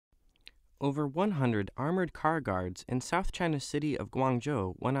Over 100 armored car guards in South China's city of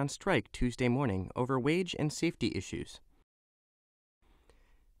Guangzhou went on strike Tuesday morning over wage and safety issues.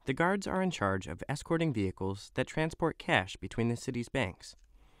 The guards are in charge of escorting vehicles that transport cash between the city's banks.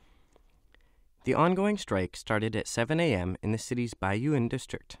 The ongoing strike started at 7 a.m. in the city's Baiyuan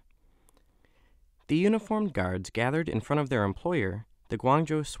district. The uniformed guards gathered in front of their employer, the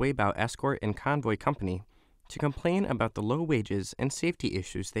Guangzhou Suibao Escort and Convoy Company, to complain about the low wages and safety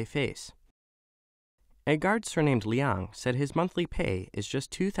issues they face. A guard surnamed Liang said his monthly pay is just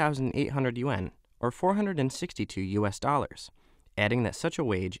 2,800 yuan, or $462, adding that such a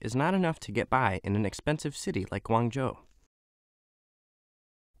wage is not enough to get by in an expensive city like Guangzhou.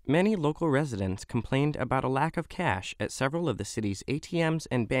 Many local residents complained about a lack of cash at several of the city's ATMs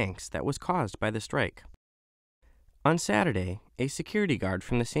and banks that was caused by the strike. On Saturday, a security guard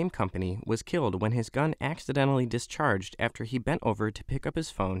from the same company was killed when his gun accidentally discharged after he bent over to pick up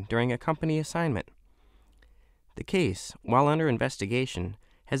his phone during a company assignment. The case, while under investigation,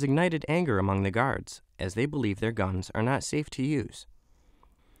 has ignited anger among the guards, as they believe their guns are not safe to use.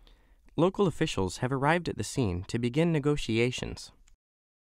 Local officials have arrived at the scene to begin negotiations.